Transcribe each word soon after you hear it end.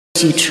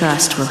you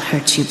trust will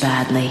hurt you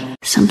badly.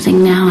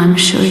 Something now I'm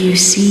sure you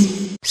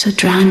see. So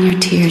drown your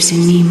tears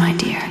in me, my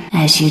dear,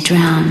 as you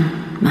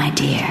drown, my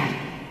dear,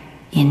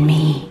 in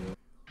me.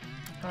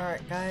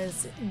 Alright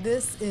guys,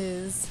 this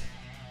is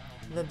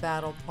the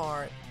battle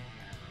part.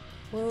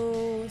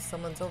 Whoa,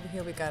 someone's over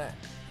here. We gotta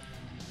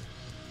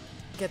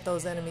get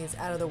those enemies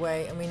out of the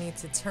way, and we need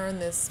to turn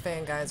this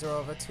fan geyser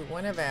over to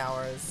one of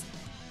ours.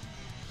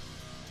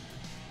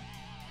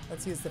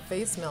 Let's use the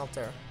face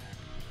melter.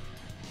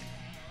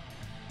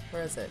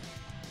 Where is it?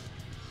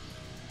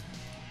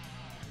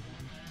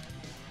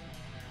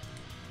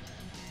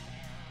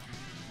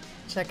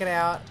 Check it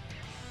out.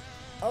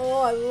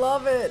 Oh, I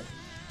love it.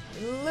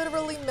 It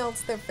literally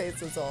melts their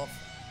faces off.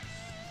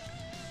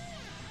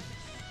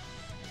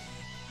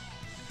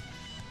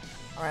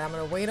 Alright, I'm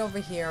gonna wait over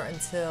here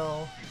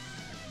until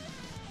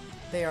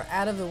they are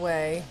out of the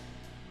way.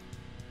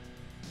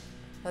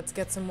 Let's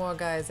get some more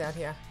guys out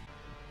here.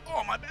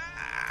 Oh, my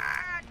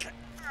back!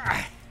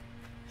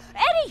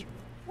 Eddie!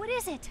 What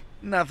is it?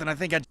 Nothing, I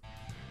think I...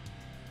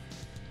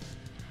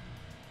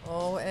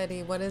 Oh,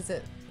 Eddie, what is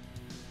it?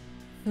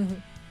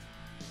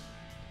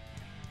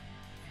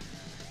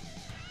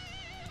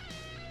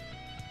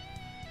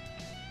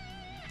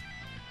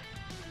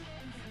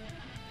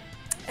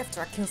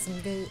 After I kill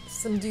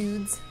some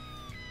dudes.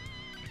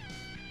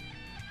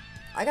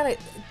 I gotta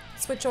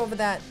switch over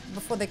that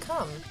before they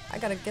come. I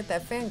gotta get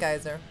that fan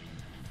geyser.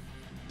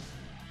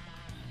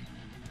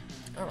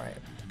 Alright,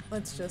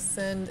 let's just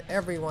send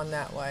everyone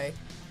that way.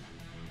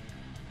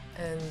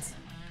 And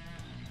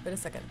wait a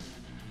second.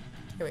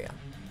 Here we go.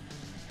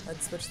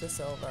 Let's switch this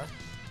over.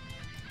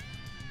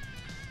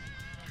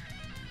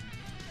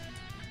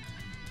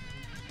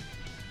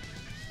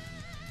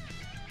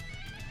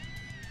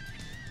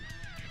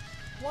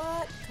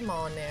 What? Come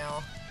on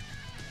now.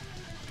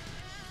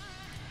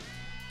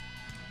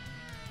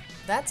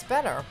 That's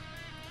better.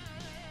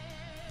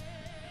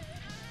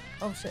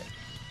 Oh shit.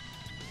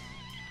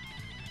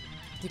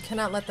 You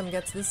cannot let them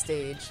get to this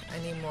stage. I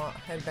need more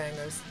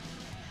headbangers.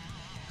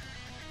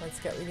 Let's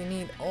get, we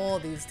need all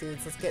these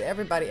dudes. Let's get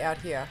everybody out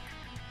here.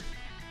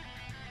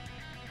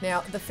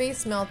 Now, the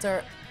face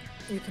melter,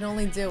 you can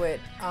only do it,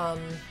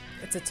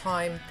 it's a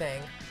time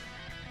thing.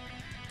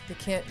 You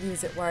can't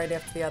use it right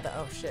after the other.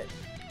 Oh shit.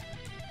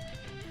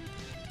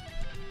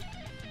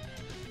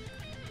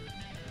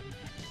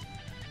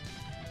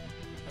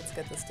 Let's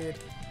get this dude.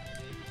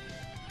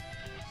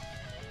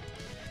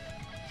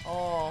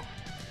 Oh.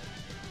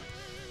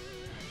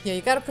 Yeah,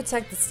 you gotta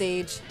protect the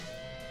stage.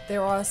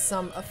 There are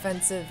some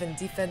offensive and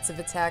defensive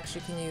attacks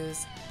you can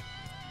use.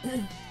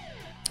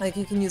 Like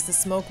you can use the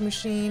smoke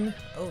machine.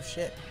 Oh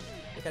shit.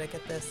 We gotta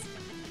get this.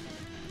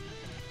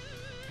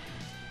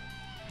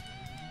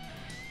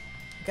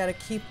 We gotta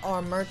keep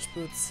our merch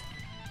boots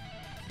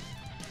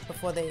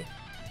before they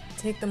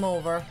take them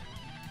over.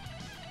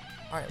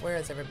 Alright, where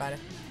is everybody?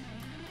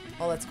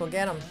 Oh, let's go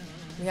get them.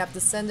 We have to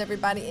send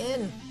everybody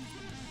in.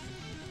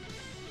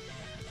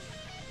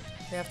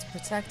 We have to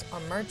protect our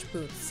merch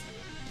boots.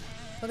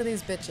 Look at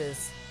these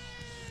bitches.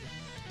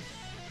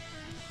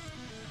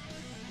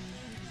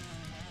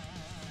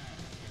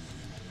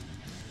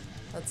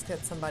 Let's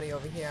get somebody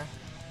over here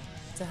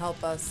to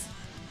help us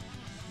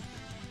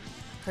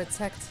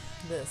protect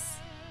this.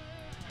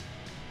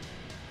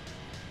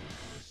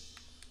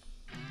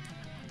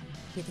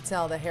 You can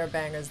tell the hair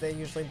bangers, they're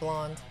usually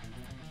blonde.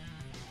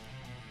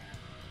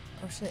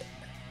 Oh shit.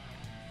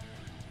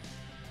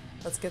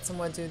 Let's get some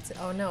more dudes.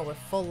 Oh no, we're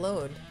full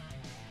load.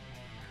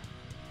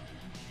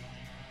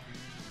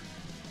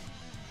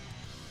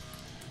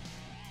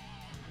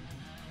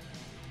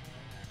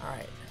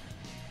 Alright.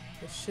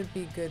 This should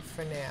be good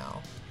for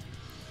now.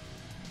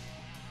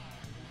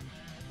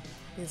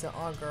 These are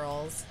our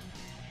girls.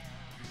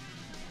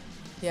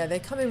 Yeah, they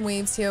come in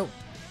waves here.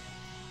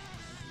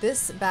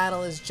 This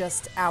battle is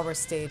just our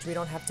stage. We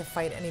don't have to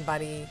fight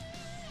anybody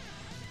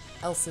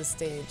else's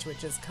stage,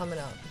 which is coming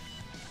up.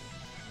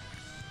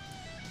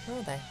 Where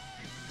are they?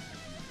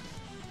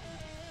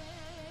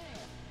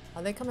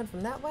 Are they coming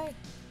from that way?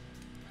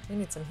 We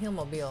need some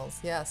heel-mobiles.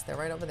 Yes, they're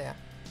right over there.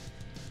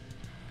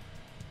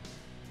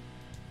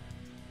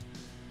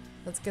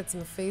 Let's get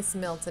some face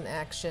melt in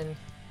action.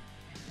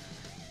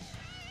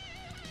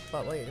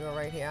 But wait, we're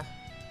right here.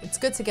 It's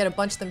good to get a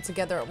bunch of them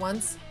together at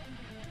once.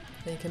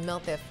 Then you can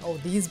melt their... Oh,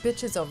 these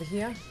bitches over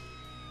here?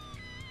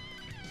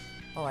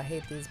 Oh, I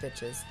hate these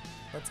bitches.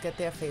 Let's get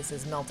their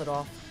faces melted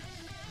off.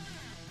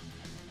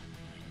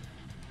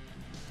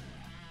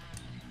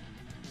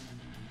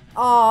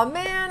 Oh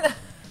man!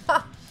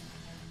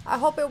 I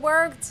hope it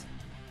worked.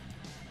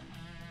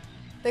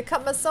 They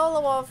cut my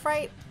solo off,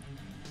 right?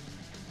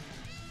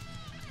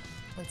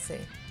 Let's see.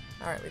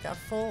 Alright, we got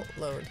full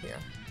load here.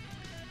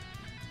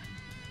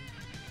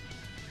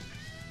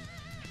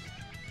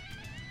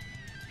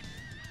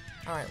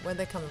 Alright, where'd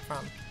they coming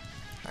from?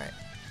 Alright.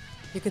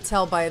 You could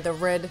tell by the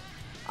red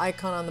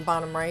icon on the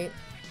bottom right.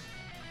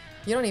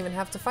 You don't even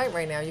have to fight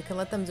right now. You can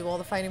let them do all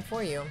the fighting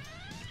for you.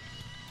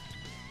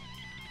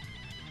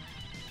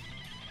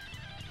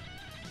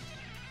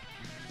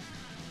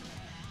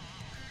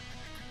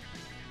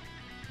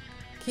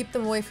 Keep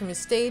them away from your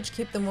stage,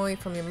 keep them away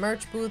from your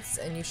merch booths,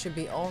 and you should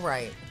be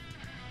alright.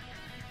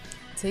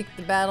 Take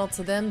the battle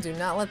to them, do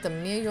not let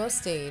them near your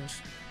stage.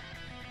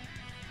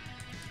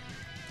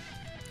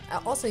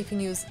 Also, you can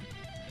use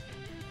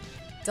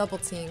double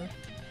team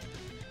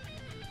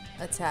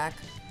attack.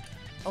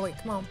 Oh wait,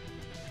 come on.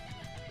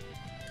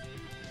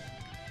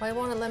 Why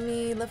won't it let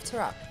me lift her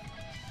up?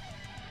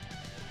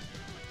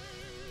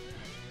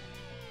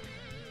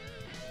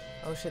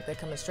 Oh shit, they're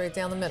coming straight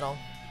down the middle.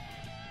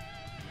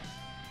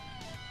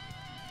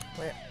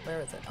 Where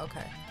is it?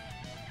 Okay.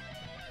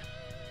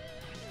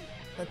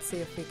 Let's see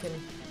if we can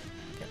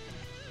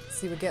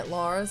see we get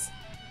Lars.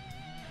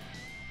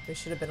 We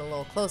should have been a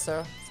little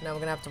closer, so now we're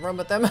gonna have to run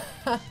with them.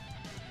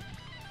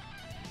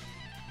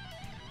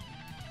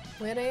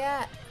 Where they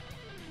at?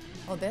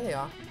 Oh, there they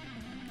are.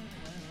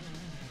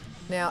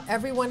 Now,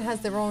 everyone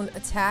has their own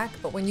attack,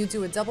 but when you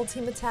do a double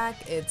team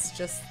attack, it's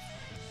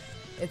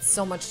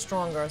so much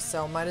stronger,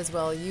 so might as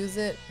well use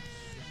it.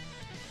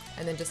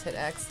 And then just hit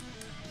X.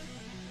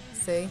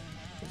 See?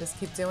 You just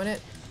keep doing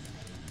it.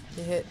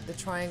 You hit the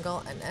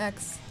triangle and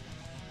X.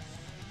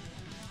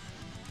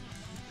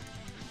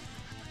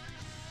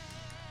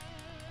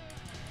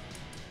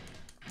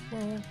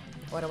 Oh,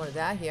 I don't want to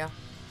die here.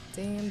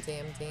 Damn,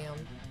 damn, damn.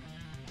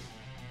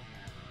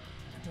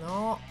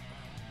 No.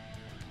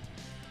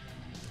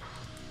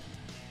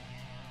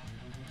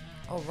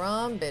 Oh,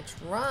 run, bitch,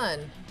 run.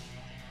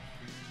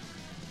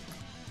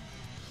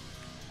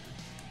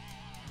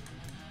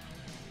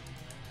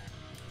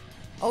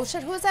 Oh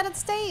shit, who is that on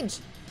stage?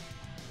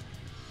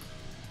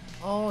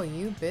 Oh,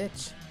 you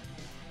bitch.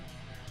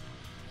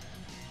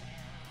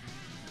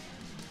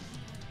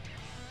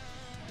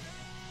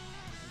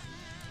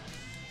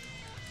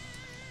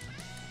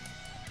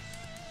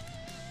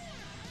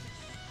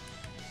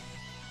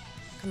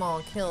 Come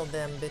on, kill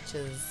them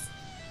bitches.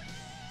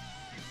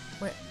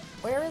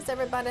 Where is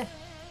everybody?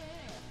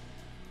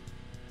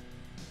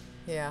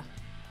 Yeah.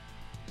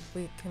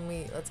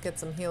 Let's get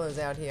some healers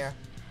out here.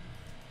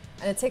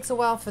 And it takes a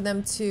while for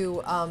them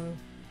to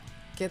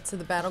get to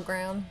the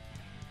battleground,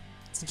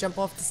 to jump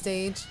off the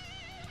stage.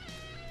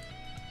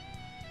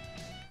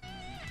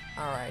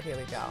 Alright, here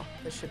we go.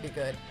 This should be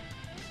good.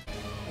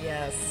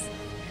 Yes.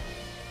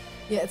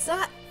 Yeah, it's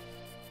not...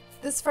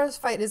 This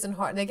first fight isn't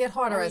hard. They get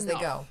harder as they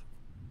go.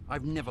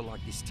 I've never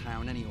liked this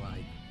town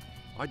anyway.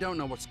 I don't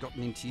know what's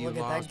gotten into you, Look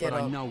at Lars, that but I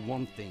get-up. know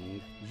one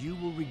thing. You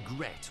will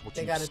regret what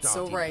They you've got it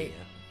started so right.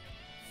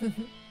 here.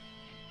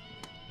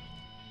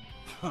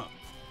 Huh.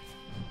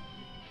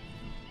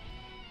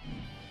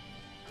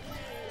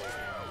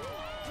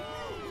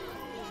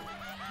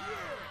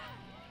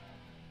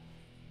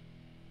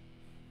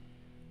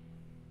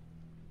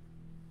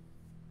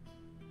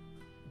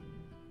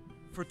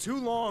 For too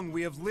long,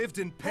 we have lived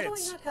in Why do I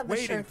pits, not have the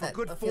waiting shirt for that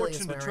good Ophelia's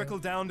fortune to wearing? trickle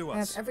down to I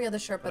have us. every other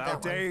shirt but But our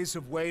that one. days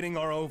of waiting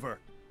are over.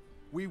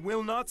 We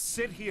will not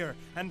sit here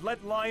and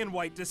let Lion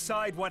White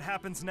decide what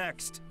happens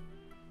next.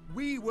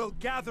 We will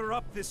gather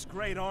up this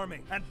great army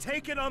and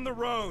take it on the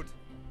road.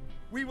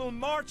 We will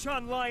march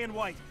on Lion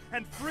White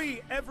and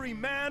free every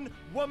man,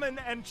 woman,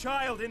 and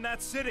child in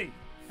that city.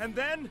 And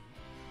then,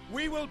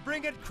 we will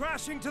bring it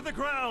crashing to the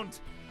ground.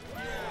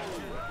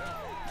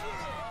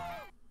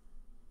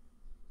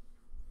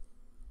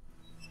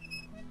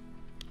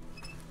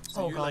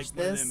 So Oh you're gosh, like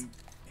one of this. them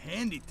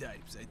handy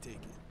types, I take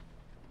it.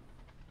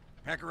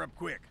 Pack her up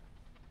quick.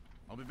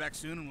 I'll be back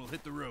soon and we'll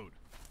hit the road.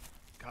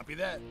 Copy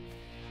that.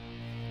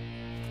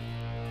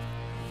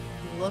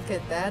 Look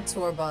at that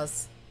tour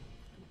bus.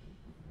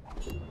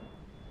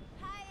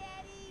 Hi,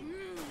 Eddie.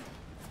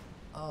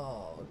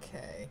 Oh,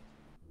 okay.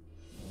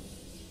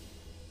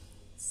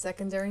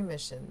 Secondary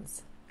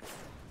missions.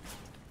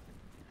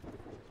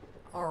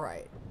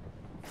 Alright.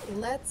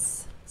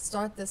 Let's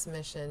start this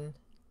mission.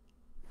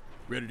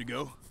 Ready to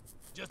go?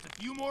 Just a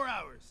few more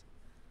hours.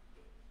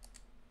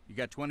 You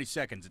got 20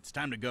 seconds. It's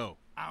time to go.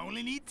 I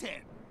only need 10.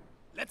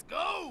 Let's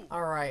go!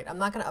 Alright, I'm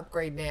not gonna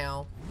upgrade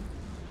now.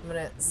 I'm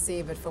gonna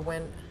save it for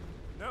when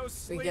No we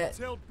sleep get...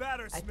 till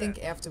Battersmith. I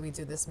think after we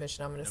do this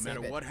mission, I'm gonna No save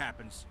matter it. what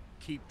happens,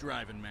 keep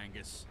driving,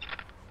 Mangus.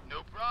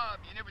 No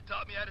problem. You never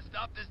taught me how to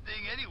stop this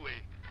thing anyway.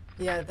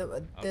 Yeah,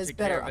 I'll there's take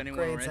better care of anyone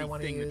or upgrades I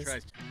want to anything that use.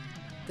 tries to...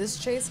 This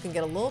chase can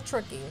get a little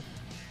tricky.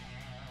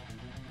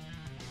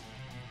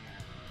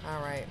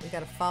 Alright, we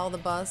gotta follow the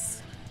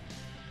bus.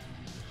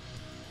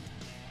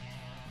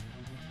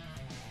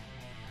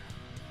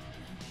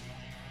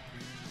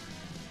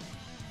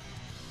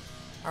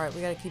 Alright,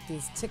 we gotta keep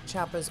these tick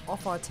choppers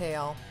off our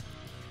tail.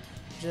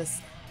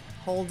 Just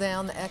hold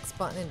down the X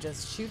button and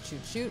just shoot,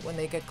 shoot, shoot. When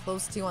they get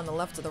close to you on the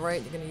left or the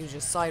right, you're gonna use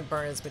your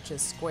sideburners, which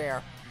is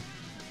square.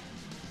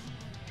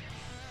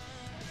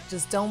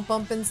 Just don't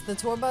bump into the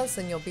tour bus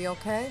and you'll be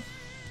okay.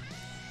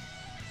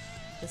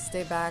 Just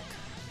stay back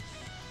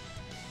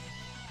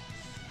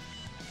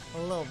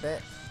a little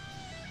bit.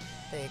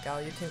 There you go.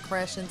 You can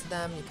crash into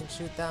them, you can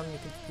shoot them, you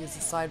can use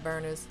the side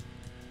burners.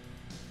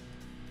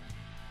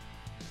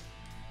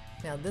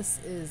 Now this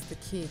is the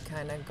key,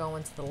 kind of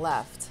going to the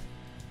left.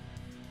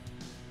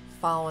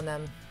 Following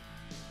them.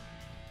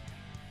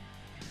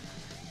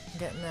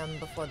 Getting them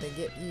before they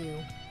get you.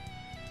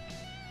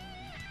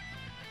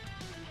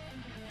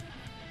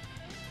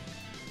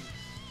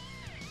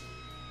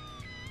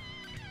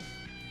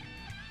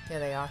 Here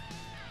they are.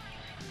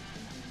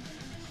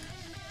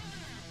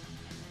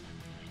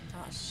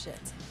 Oh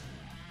shit.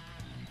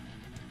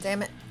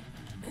 Damn it.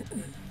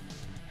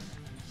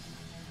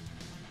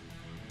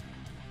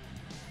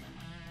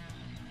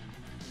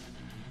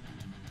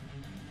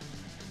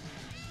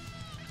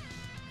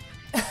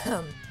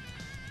 Oh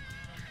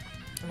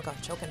my god,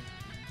 choking.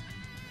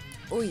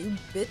 Oh, you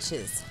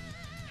bitches.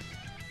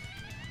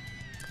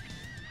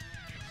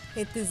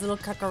 Hate these little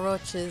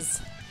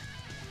cockroaches.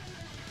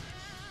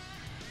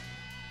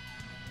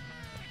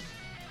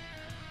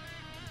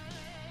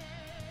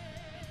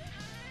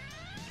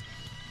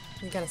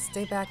 You gotta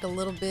stay back a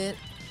little bit.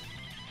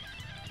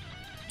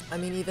 I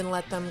mean, even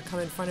let them come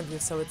in front of you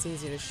so it's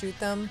easy to shoot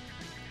them.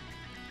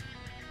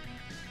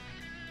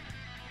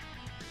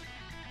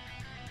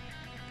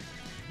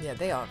 Yeah,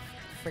 they are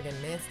friggin'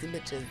 nasty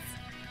bitches.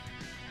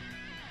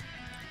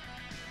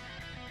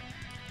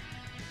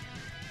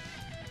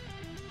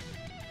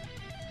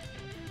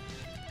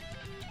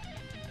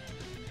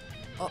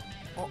 Oh,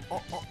 oh,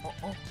 oh, oh, oh,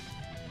 oh.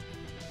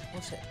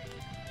 Oh shit.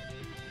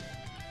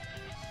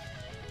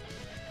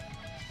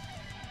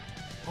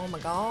 Oh my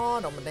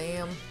god, oh my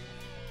damn.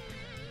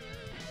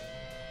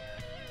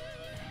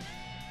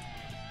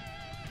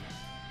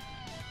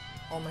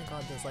 Oh my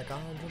god, there's like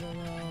 100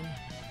 of them.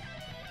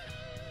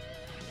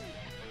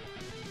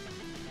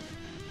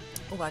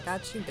 Oh, I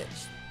got you,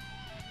 bitch.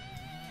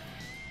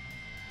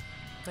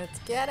 Let's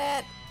get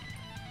it.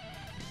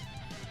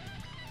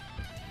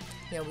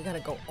 Yeah, we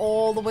gotta go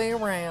all the way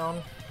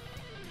around.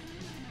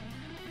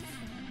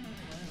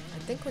 I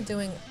think we're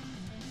doing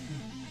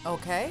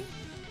okay.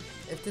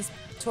 If this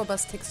tour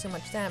bus takes too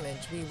much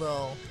damage, we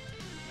will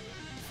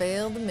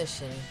fail the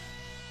mission.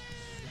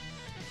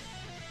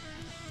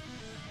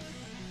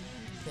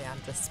 Yeah,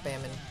 I'm just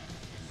spamming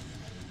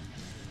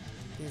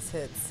these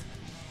hits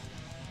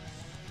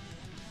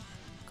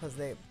because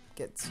they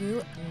get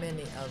too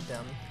many of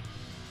them.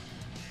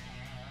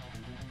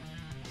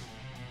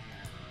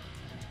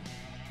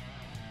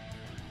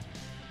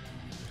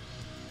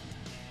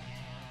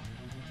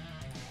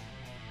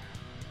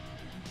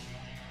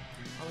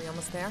 Are we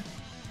almost there?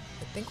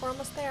 I think we're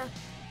almost there.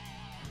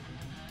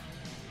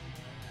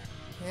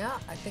 Yeah,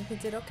 I think we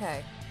did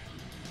okay.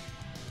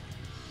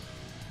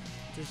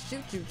 Just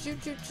shoot, shoot,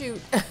 shoot, shoot,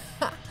 shoot.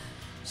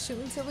 Shoot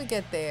until we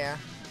get there.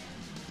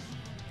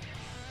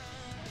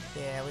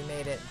 Yeah, we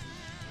made it.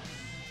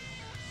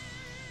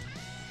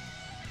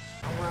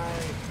 All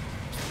right.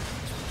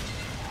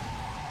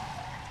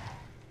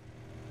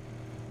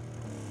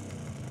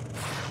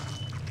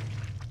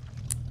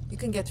 You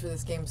can get through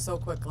this game so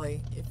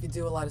quickly if you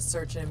do a lot of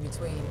searching in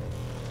between.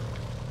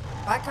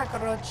 Bye,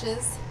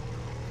 cockroaches.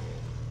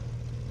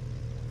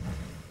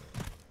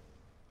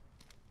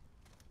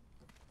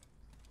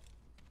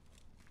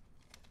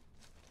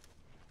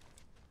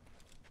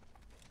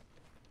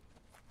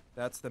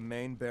 That's the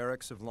main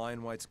barracks of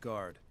Lion White's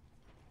guard.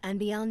 And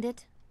beyond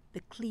it, the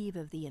cleave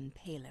of the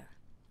Impaler.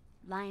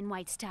 Lion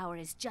White's tower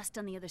is just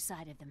on the other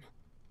side of them.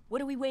 What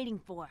are we waiting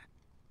for?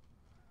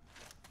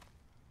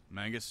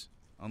 Mangus,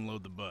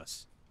 unload the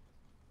bus.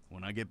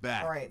 When I get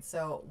back... Alright,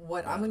 so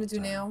what I'm going to do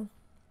now...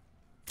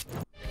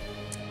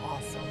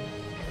 Awesome.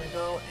 I'm going to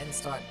go and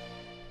start...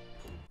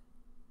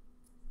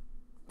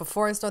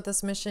 Before I start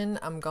this mission,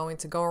 I'm going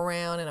to go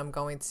around and I'm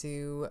going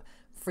to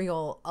free a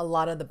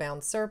lot of the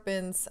bound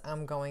serpents.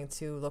 I'm going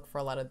to look for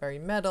a lot of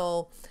buried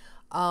metal.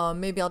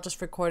 Maybe I'll just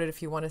record it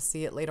if you want to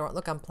see it later on.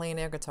 Look, I'm playing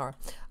air guitar.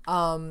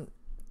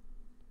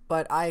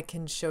 But I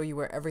can show you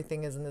where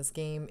everything is in this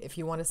game if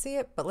you want to see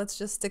it. But let's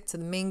just stick to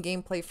the main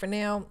gameplay for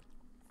now.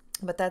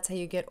 But that's how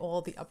you get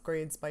all the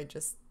upgrades, by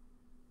just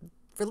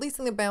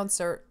releasing the bound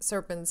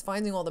serpents,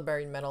 finding all the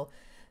buried metal,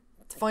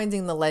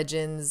 finding the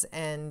legends,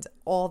 and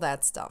all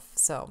that stuff.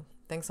 So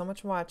thanks so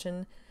much for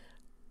watching.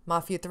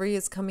 Mafia 3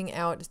 is coming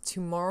out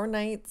tomorrow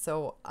night,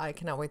 so I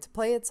cannot wait to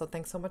play it. So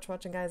thanks so much for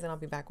watching, guys, and I'll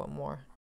be back with more.